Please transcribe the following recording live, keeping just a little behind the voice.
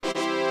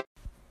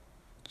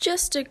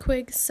just a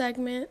quick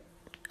segment,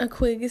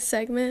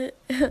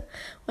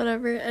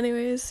 whatever.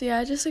 Anyways,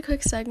 yeah, just a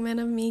quick segment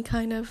of me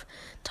kind of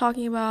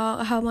talking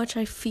about how much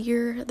I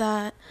fear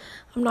that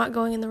I'm not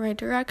going in the right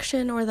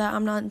direction or that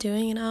I'm not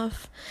doing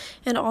enough.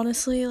 And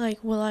honestly,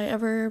 like, will I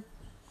ever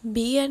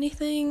be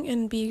anything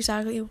and be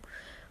exactly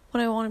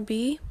what I want to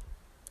be?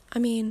 I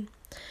mean,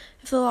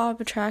 if the law of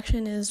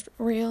attraction is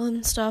real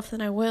and stuff, then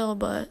I will,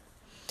 but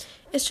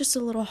it's just a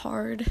little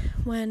hard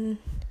when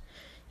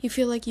you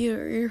feel like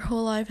your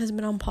whole life has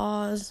been on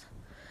pause.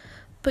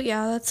 But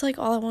yeah, that's like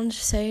all I wanted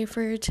to say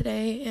for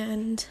today,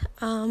 and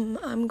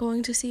I'm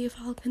going to see if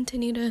I'll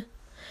continue to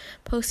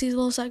post these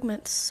little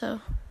segments.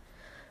 So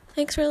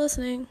thanks for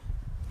listening.